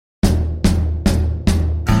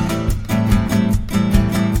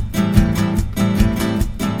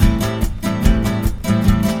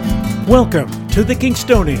Welcome to The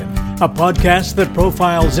Kingstonian, a podcast that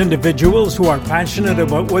profiles individuals who are passionate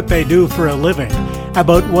about what they do for a living,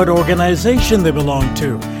 about what organization they belong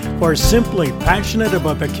to, or simply passionate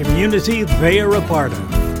about the community they are a part of.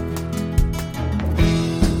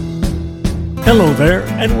 Hello there,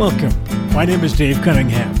 and welcome. My name is Dave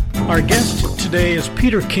Cunningham. Our guest today is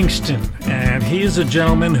Peter Kingston, and he is a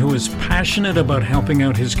gentleman who is passionate about helping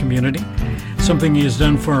out his community, something he has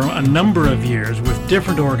done for a number of years with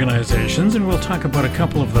different organizations, and we'll talk about a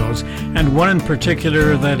couple of those, and one in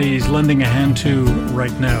particular that he's lending a hand to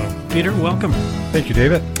right now. Peter, welcome. Thank you,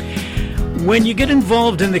 David. When you get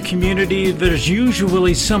involved in the community, there's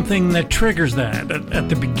usually something that triggers that at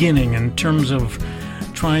the beginning in terms of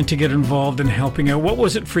trying to get involved in helping out. What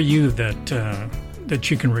was it for you that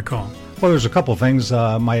you can recall? Well, there's a couple of things.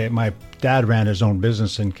 My dad ran his own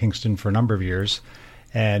business in Kingston for a number of years,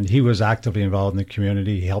 and he was actively involved in the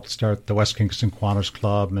community. He helped start the West Kingston Kiwanis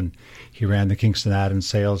Club, and he ran the Kingston Ad and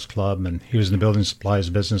Sales Club, and he was in the building supplies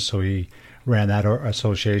business, so he ran that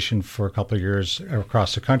association for a couple of years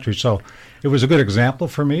across the country. So it was a good example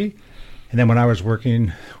for me. And then when I was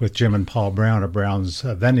working with Jim and Paul Brown at Brown's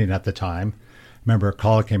Vending at the time, remember a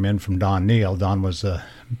call came in from Don Neal. Don was the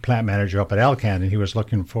plant manager up at Alcan, and he was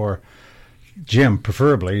looking for Jim,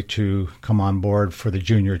 preferably, to come on board for the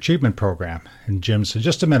Junior Achievement Program. And Jim said,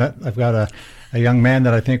 just a minute, I've got a young man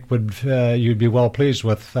that I think would you'd be well pleased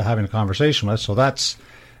with having a conversation with. So that's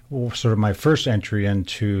sort of my first entry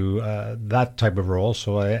into that type of role.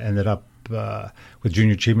 So I ended up with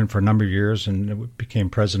Junior Achievement for a number of years and became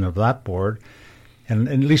president of that board. And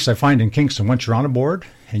at least I find in Kingston, once you're on a board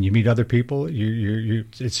and you meet other people,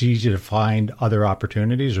 it's easy to find other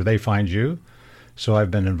opportunities, or they find you. So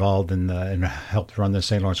I've been involved in and helped run the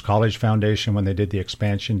St. Lawrence College Foundation when they did the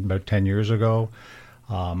expansion about 10 years ago.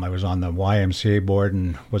 I was on the YMCA board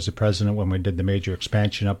and was the president when we did the major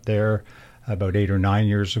expansion up there about 8 or 9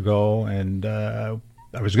 years ago. And I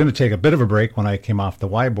was going to take a bit of a break when I came off the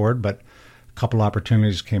Y board, but a couple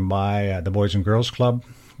opportunities came by. The Boys and Girls Club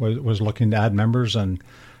was looking to add members, and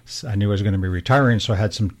I knew I was going to be retiring, so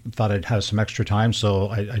thought I'd have some extra time, so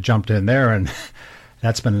I jumped in there, and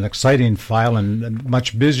that's been an exciting file and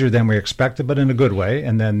much busier than we expected, but in a good way.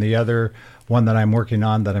 And then the other one that I'm working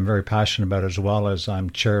on that I'm very passionate about as well is I'm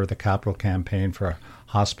chair of the capital campaign for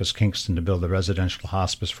Hospice Kingston to build a residential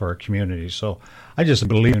hospice for our community. So I just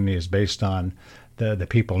believe it is based on the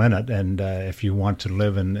people in it, and if you want to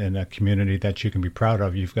live in a community that you can be proud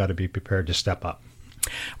of, you've got to be prepared to step up.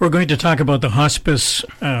 We're going to talk about the hospice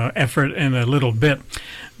effort in a little bit,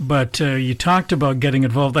 but you talked about getting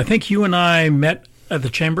involved. I think you and I met at the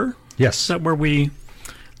chamber. Yes. Is that where we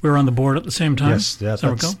were on the board at the same time? Yes,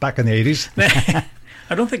 that's back in the 80s.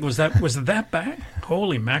 I don't think was it that back?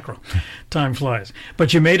 Holy mackerel. Time flies.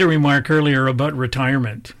 But you made a remark earlier about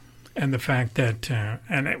retirement and the fact that,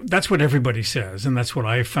 and that's what everybody says, and that's what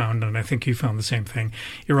I found, and I think you found the same thing.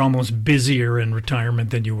 You're almost busier in retirement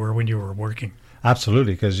than you were when you were working.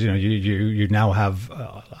 Absolutely, because you now have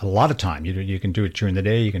a lot of time. You can do it during the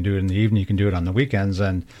day, you can do it in the evening, you can do it on the weekends,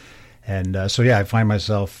 and so yeah, I find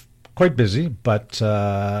myself quite busy. But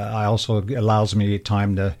I also allows me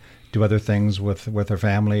time to do other things with our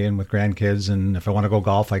family and with grandkids. And if I want to go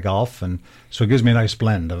golf, I golf, and so it gives me a nice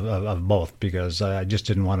blend of both. Because I just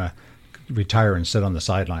didn't want to retire and sit on the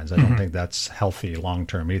sidelines. I don't think that's healthy long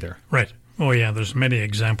term either. Right. Oh yeah, there's many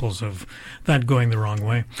examples of that going the wrong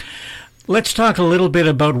way. Let's talk a little bit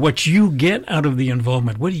about what you get out of the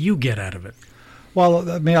involvement. What do you get out of it? Well,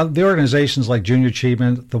 I mean, the organizations like Junior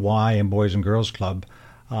Achievement, the Y, and Boys and Girls Club,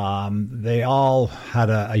 they all had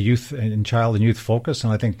a youth and child and youth focus,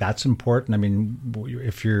 and I think that's important. I mean,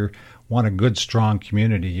 if you want a good, strong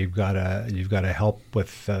community, you've got to help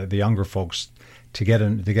with the younger folks to get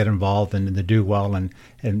involved and to do well, and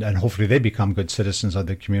hopefully they become good citizens of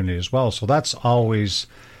the community as well. So that's always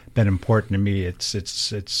been important to me.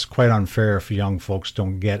 It's quite unfair if young folks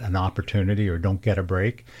don't get an opportunity or don't get a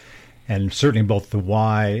break. And certainly both the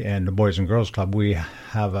Y and the Boys and Girls Club, we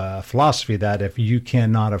have a philosophy that if you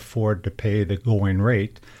cannot afford to pay the going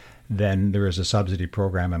rate, then there is a subsidy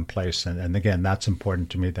program in place. And again, that's important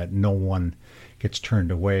to me, that no one gets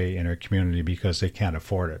turned away in our community because they can't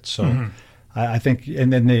afford it. So I think,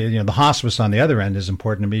 and then the hospice on the other end is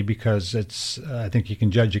important to me because I think you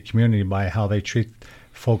can judge a community by how they treat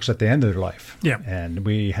folks at the end of their life. Yeah. And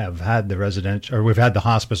we have had we've had the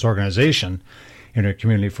hospice organization in our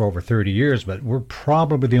community for over 30 years, but we're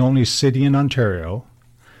probably the only city in Ontario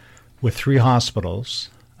with 3 hospitals,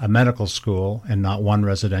 a medical school, and not one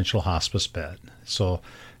residential hospice bed. So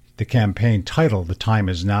the campaign title, "The Time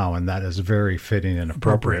Is Now," and that is very fitting and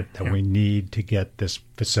appropriate that we need to get this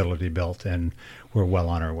facility built, and we're well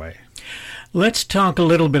on our way. Let's talk a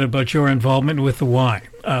little bit about your involvement with the Y.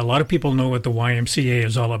 A lot of people know what the YMCA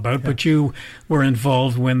is all about, but you were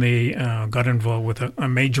involved when they got involved with a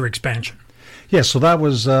major expansion. Yeah, so that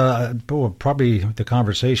was probably the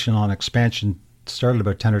conversation on expansion started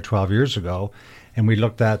about 10 or 12 years ago, and we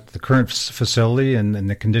looked at the current facility and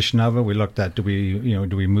the condition of it. We looked at do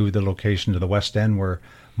we move the location to the West End where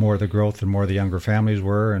more of the growth and more of the younger families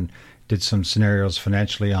were, and did some scenarios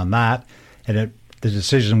financially on that. And the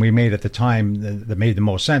decision we made at the time that made the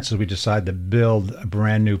most sense is we decided to build a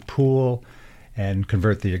brand new pool and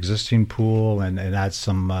convert the existing pool and add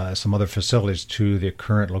some other facilities to the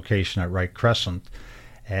current location at Wright Crescent,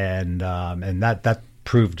 and that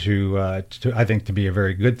proved to I think to be a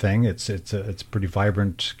very good thing. It's a pretty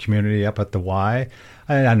vibrant community up at the Y.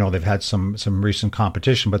 I know they've had some recent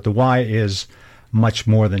competition, but the Y is much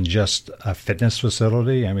more than just a fitness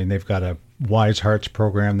facility. I mean, they've got a Wise Hearts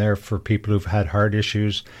program there for people who've had heart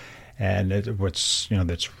issues, and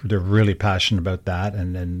they're really passionate about that,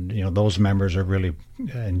 and those members are really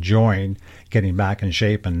enjoying getting back in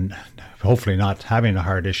shape and hopefully not having a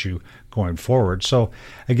heart issue going forward. So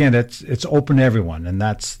again, it's open to everyone, and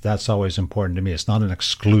that's always important to me. It's not an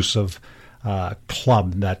exclusive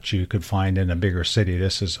club that you could find in a bigger city.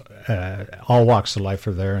 This is all walks of life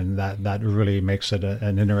are there, and that really makes it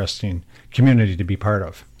an interesting community to be part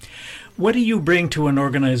of. What do you bring to an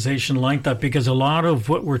organization like that? Because a lot of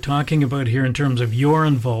what we're talking about here in terms of your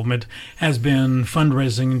involvement has been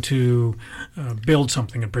fundraising to build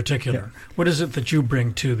something in particular. Yeah. What is it that you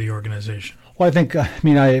bring to the organization? Well, I think,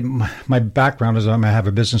 my background is I have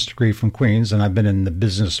a business degree from Queen's, and I've been in the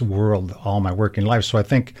business world all my working life. So I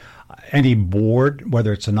think any board,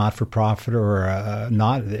 whether it's a not-for-profit or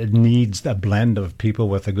not, it needs a blend of people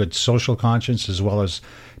with a good social conscience as well as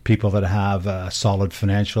people that have a solid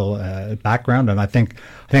financial background. And I think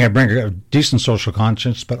I bring a decent social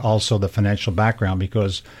conscience, but also the financial background,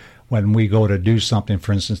 because when we go to do something,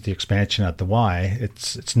 for instance, the expansion at the Y,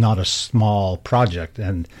 it's not a small project.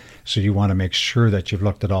 And so you want to make sure that you've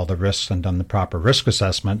looked at all the risks and done the proper risk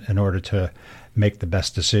assessment in order to make the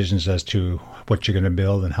best decisions as to what you're going to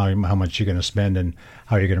build and how much you're going to spend and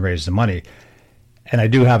how you're going to raise the money. And I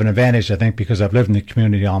do have an advantage, I think, because I've lived in the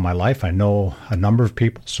community all my life. I know a number of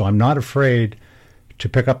people, so I'm not afraid to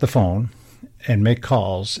pick up the phone and make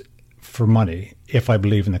calls for money if I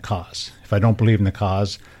believe in the cause. If I don't believe in the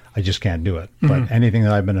cause, I just can't do it. Mm-hmm. But anything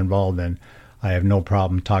that I've been involved in, I have no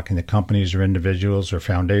problem talking to companies or individuals or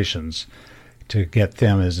foundations to get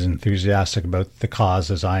them as enthusiastic about the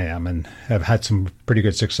cause as I am, and have had some pretty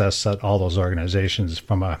good success at all those organizations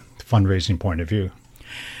from a fundraising point of view.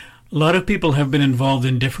 A lot of people have been involved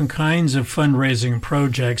in different kinds of fundraising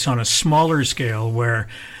projects on a smaller scale where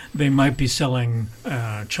they might be selling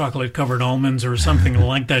chocolate-covered almonds or something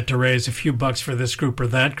like that to raise a few bucks for this group or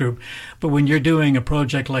that group. But when you're doing a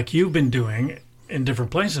project like you've been doing in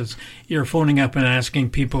different places, you're phoning up and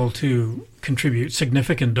asking people to contribute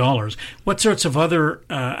significant dollars. What sorts of other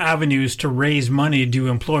avenues to raise money do you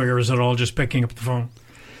employ, or is it all just picking up the phone?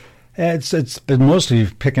 It's been mostly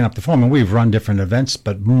picking up the phone. I mean, we've run different events,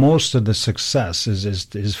 but most of the success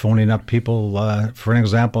is phoning up people. For an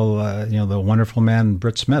example, the wonderful man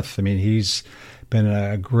Britt Smith. I mean, he's been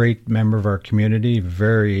a great member of our community,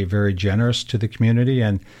 very, very generous to the community,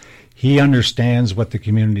 and he understands what the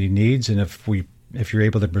community needs. And if you're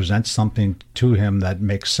able to present something to him that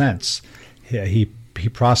makes sense, he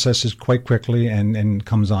processes quite quickly and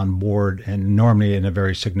comes on board, and normally in a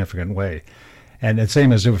very significant way. And the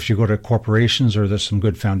same as if you go to corporations, or there's some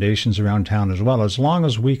good foundations around town as well, as long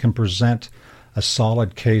as we can present a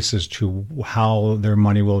solid case as to how their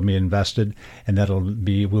money will be invested, and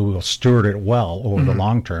we will steward it well over the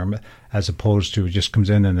long term, as opposed to it just comes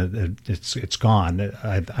in and it's gone.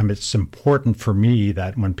 It's important for me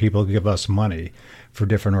that when people give us money for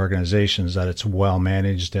different organizations, that it's well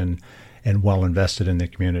managed and well invested in the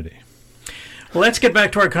community. Well, let's get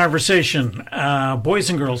back to our conversation. Boys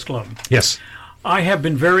and Girls Club. Yes. I have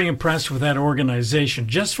been very impressed with that organization,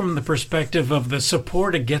 just from the perspective of the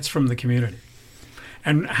support it gets from the community.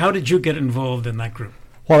 And how did you get involved in that group?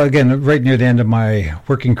 Well, again, right near the end of my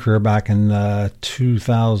working career back in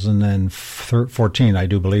 2014, I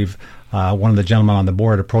do believe, one of the gentlemen on the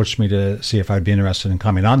board approached me to see if I'd be interested in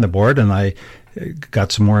coming on the board, and I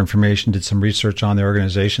got some more information, did some research on the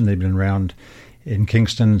organization. They've been around in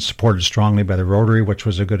Kingston, supported strongly by the Rotary, which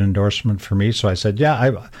was a good endorsement for me. So I said,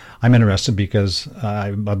 yeah, I'm interested because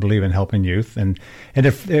I believe in helping youth. And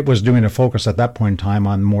if it was doing a focus at that point in time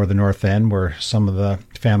on more the North End, where some of the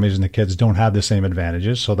families and the kids don't have the same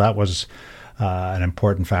advantages. So that was an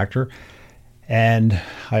important factor. And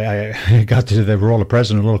I got to the role of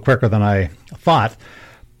president a little quicker than I thought.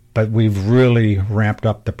 But we've really ramped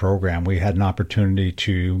up the program. We had an opportunity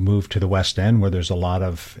to move to the West End, where there's a lot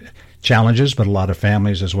of challenges, but a lot of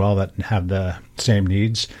families as well that have the same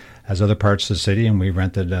needs as other parts of the city. And we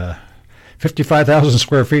rented 55,000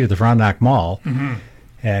 square feet at the Frontenac Mall. Mm-hmm.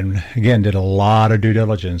 And again, did a lot of due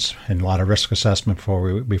diligence and a lot of risk assessment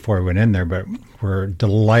before we went in there. But we're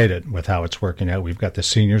delighted with how it's working out. We've got the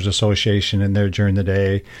Seniors Association in there during the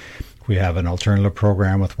day. We have an alternative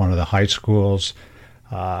program with one of the high schools.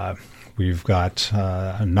 We've got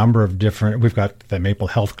a number of different. We've got the Maple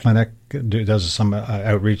Health Clinic does some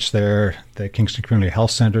outreach there. The Kingston Community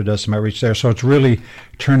Health Center does some outreach there. So it's really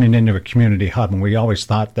turning into a community hub. And we always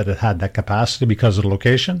thought that it had that capacity because of the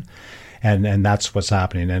location, and that's what's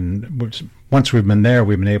happening. And once we've been there,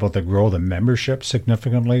 we've been able to grow the membership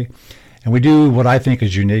significantly. And we do what I think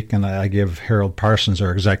is unique, and I give Harold Parsons,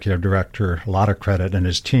 our executive director, a lot of credit, and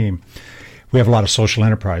his team. We have a lot of social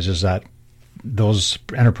enterprises that those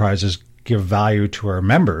enterprises give value to our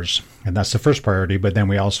members, and that's the first priority. But then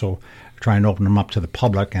we also try and open them up to the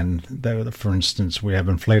public. And for instance, we have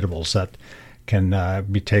inflatables that can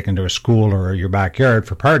be taken to a school or your backyard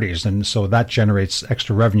for parties, and so that generates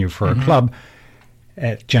extra revenue for our club.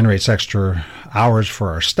 It generates extra hours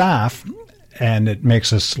for our staff, and it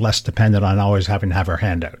makes us less dependent on always having to have our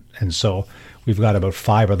hand out. And so we've got about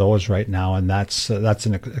 5 of those right now, and that's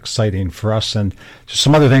exciting for us. And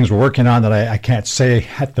some other things we're working on that I can't say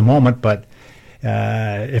at the moment, but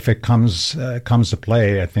if it comes to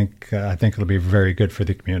play, I think it'll be very good for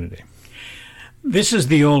the community. This is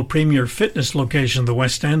the old Premier Fitness location, the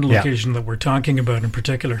West End location that we're talking about in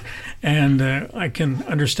particular. And I can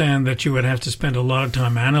understand that you would have to spend a lot of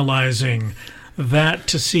time analyzing that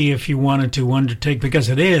to see if you wanted to undertake, because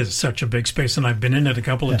it is such a big space, and I've been in it a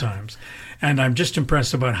couple of times. And I'm just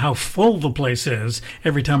impressed about how full the place is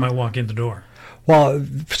every time I walk in the door. Well,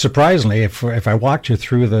 surprisingly, if I walked you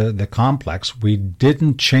through the complex, we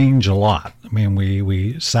didn't change a lot. I mean,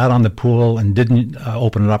 we sat on the pool and didn't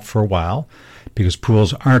open it up for a while because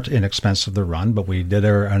pools aren't inexpensive to run, but we did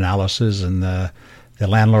our analysis, and the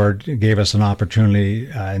landlord gave us an opportunity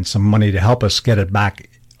and some money to help us get it back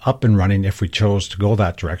up and running if we chose to go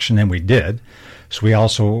that direction, and we did. So we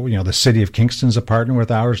also, the city of Kingston's a partner with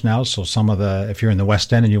ours now. So if you're in the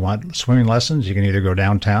West End and you want swimming lessons, you can either go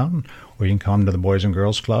downtown or you can come to the Boys and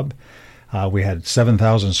Girls Club. We had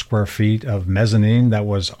 7,000 square feet of mezzanine that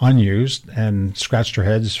was unused and scratched our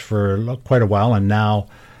heads for quite a while. And now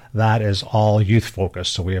that is all youth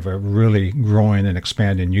focused. So we have a really growing and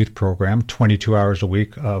expanding youth program, 22 hours a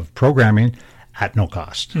week of programming at no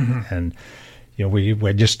cost. Mm-hmm. And we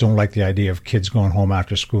just don't like the idea of kids going home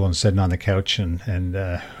after school and sitting on the couch and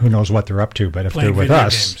who knows what they're up to. But if playing they're with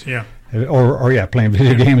us, games, playing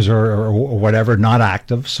video games or whatever, not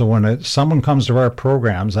active. So when someone comes to our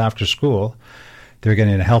programs after school, they're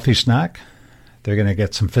getting a healthy snack, they're going to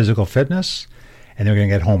get some physical fitness, and they're going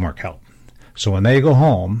to get homework help. So when they go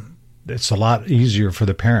home, it's a lot easier for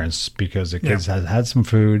the parents because the kids have had some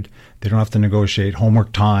food, they don't have to negotiate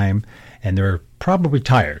homework time, and they're probably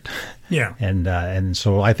tired. Yeah, and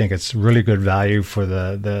so I think it's really good value for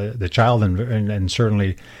the child and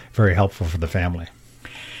certainly very helpful for the family.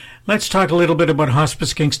 Let's talk a little bit about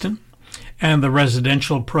Hospice Kingston and the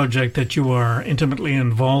residential project that you are intimately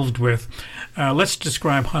involved with. Let's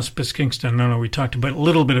describe Hospice Kingston. No, we talked a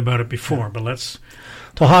little bit about it before, but let's.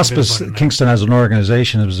 Well, Hospice Kingston as an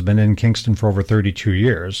organization has been in Kingston for over 32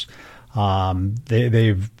 years.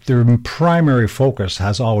 Their primary focus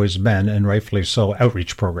has always been, and rightfully so,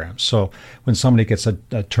 outreach programs. So when somebody gets a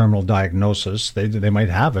terminal diagnosis, they might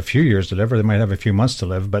have a few years to live, or they might have a few months to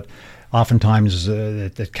live, but oftentimes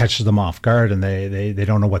it catches them off guard, and they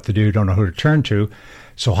don't know what to do, don't know who to turn to.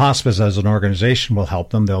 So Hospice as an organization will help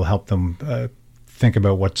them. They'll help them think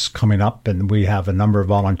about what's coming up, and we have a number of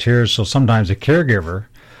volunteers. So sometimes a caregiver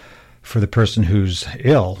for the person who's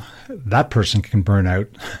ill, that person can burn out,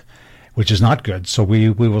 which is not good. So we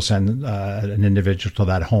will send an individual to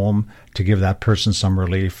that home to give that person some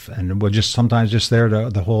relief, and we're just sometimes just there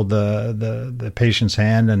to hold the patient's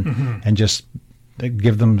hand and just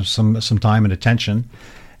give them some time and attention.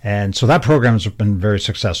 And so that program has been very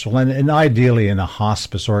successful. And ideally in a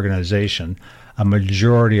hospice organization, a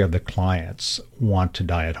majority of the clients want to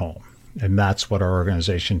die at home. And that's what our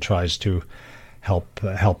organization tries to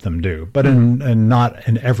help them do. But in not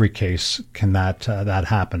in every case can that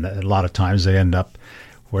happen. A lot of times they end up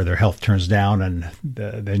where their health turns down and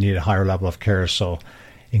they need a higher level of care. So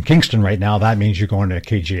in Kingston right now, that means you're going to a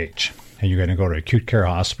KGH and you're going to go to an acute care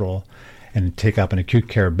hospital and take up an acute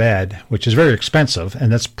care bed, which is very expensive,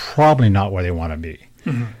 and that's probably not where they want to be.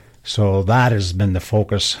 Mm-hmm. So that has been the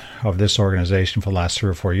focus of this organization for the last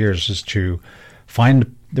 3 or 4 years, is to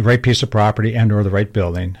find the right piece of property and or the right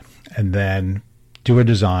building, and then do a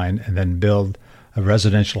design, and then build a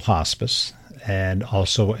residential hospice, and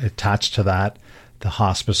also attach to that the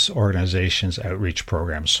hospice organization's outreach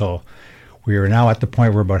program. So we are now at the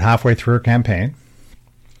point we're about halfway through our campaign.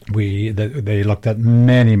 They looked at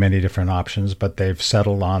many different options, but they've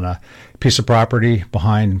settled on a piece of property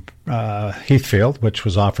behind Heathfield, which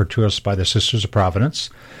was offered to us by the Sisters of Providence.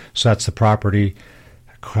 So that's the property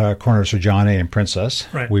corner of Sir John A. and Princess.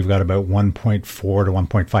 Right. We've got about 1.4 to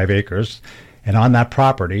 1.5 acres. And on that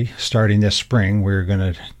property, starting this spring, we're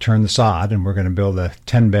going to turn the sod and we're going to build a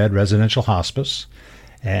 10-bed residential hospice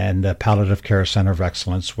and a palliative care center of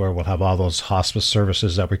excellence, where we'll have all those hospice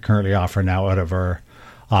services that we currently offer now out of our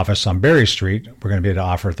office on Berry Street. We're going to be able to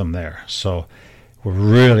offer them there. So we're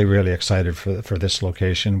really excited for this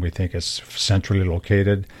location. We think it's centrally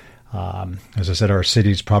located. As I said, our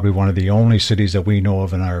city is probably one of the only cities that we know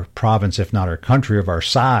of in our province, if not our country, of our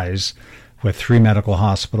size, with 3 medical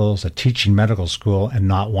hospitals, a teaching medical school, and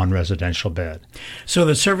not one residential bed. So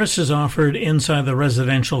the services offered inside the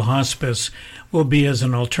residential hospice will be as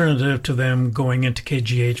an alternative to them going into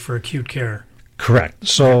KGH for acute care. Correct.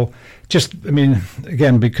 So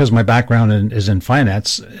again, because my background is in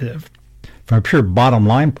finance, from a pure bottom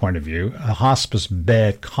line point of view, a hospice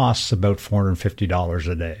bed costs about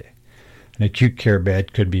 $450 a day. An acute care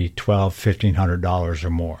bed could be $1,200, $1,500 or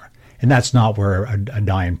more. And that's not where a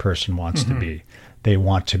dying person wants to be. They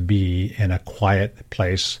want to be in a quiet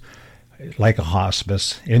place, like a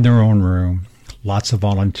hospice, in their own room, lots of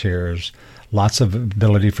volunteers, lots of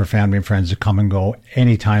ability for family and friends to come and go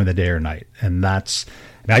any time of the day or night. And that's,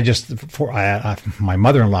 my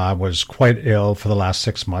mother-in-law was quite ill for the last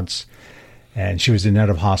 6 months, and she was in and out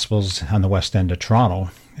of hospitals on the west end of Toronto.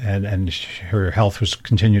 And her health was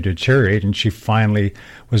continued to deteriorate, and she finally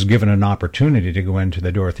was given an opportunity to go into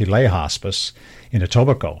the Dorothy Lay Hospice in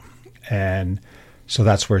Etobicoke. And so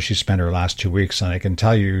that's where she spent her last 2 weeks. And I can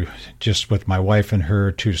tell you, just with my wife and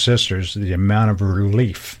her 2 sisters, the amount of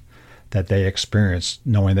relief that they experienced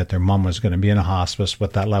knowing that their mom was going to be in a hospice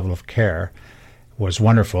with that level of care was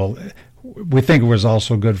wonderful. We think it was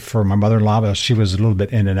also good for my mother-in-law, but she was a little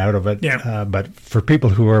bit in and out of it. Yeah. But for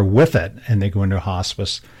people who are with it and they go into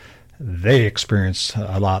hospice, they experience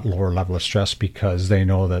a lot lower level of stress because they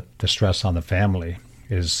know that the stress on the family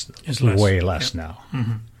is way less now.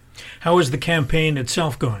 Mm-hmm. How is the campaign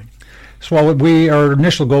itself going? So our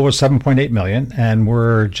initial goal was $7.8 million, and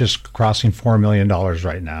we're just crossing $4 million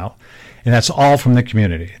right now. And that's all from the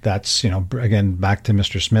community. That's, again, back to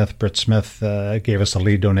Mr. Smith. Britt Smith gave us a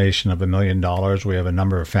lead donation of $1 million. We have a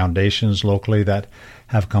number of foundations locally that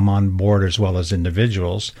have come on board, as well as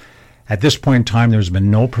individuals. At this point in time, there's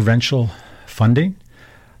been no provincial funding.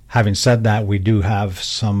 Having said that, we do have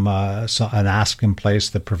an ask in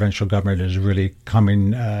place. The provincial government is really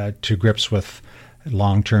coming to grips with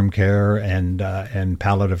long-term care and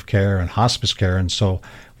palliative care and hospice care. And so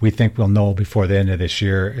we think we'll know before the end of this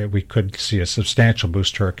year. We could see a substantial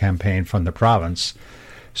boost to our campaign from the province.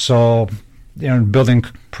 So, building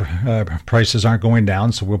prices aren't going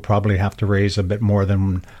down, so we'll probably have to raise a bit more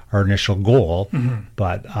than our initial goal. Mm-hmm.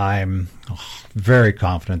 But I'm very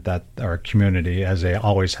confident that our community, as they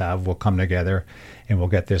always have, will come together and we'll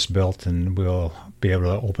get this built, and we'll be able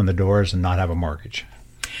to open the doors and not have a mortgage.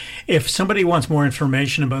 If somebody wants more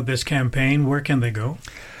information about this campaign, where can they go?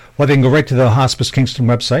 Well, they can go right to the Hospice Kingston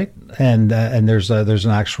website, and there's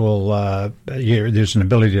an actual there's an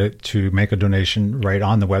ability to make a donation right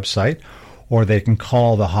on the website, or they can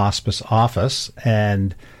call the hospice office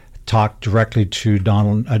and talk directly to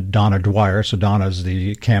Donna Dwyer. So Donna's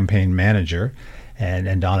the campaign manager,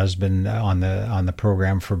 and Donna's been on the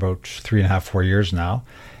program for about 3.5, 4 years now.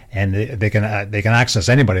 And they can access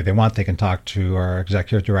anybody they want. They can talk to our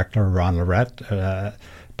executive director, Ron Lorette.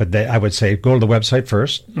 But I would say go to the website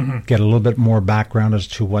first, mm-hmm. get a little bit more background as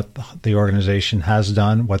to what the organization has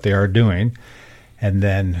done, what they are doing, and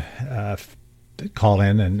then call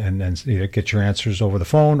in and either get your answers over the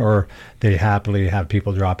phone, or they happily have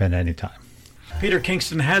people drop in anytime. Peter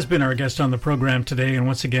Kingston has been our guest on the program today, and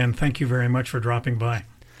once again, thank you very much for dropping by.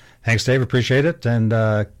 Thanks, Dave. Appreciate it, and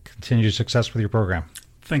continued success with your program.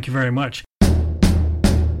 Thank you very much.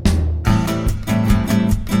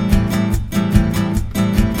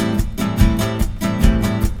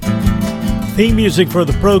 Theme music for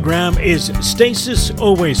the program is Stasis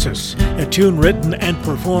Oasis, a tune written and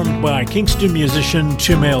performed by Kingston musician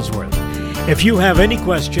Tim Aylesworth. If you have any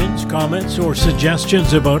questions, comments, or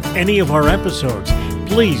suggestions about any of our episodes,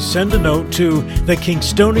 please send a note to the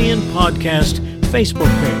Kingstonian Podcast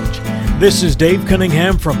Facebook page. This is Dave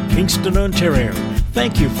Cunningham from Kingston, Ontario.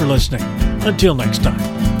 Thank you for listening. Until next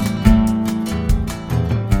time.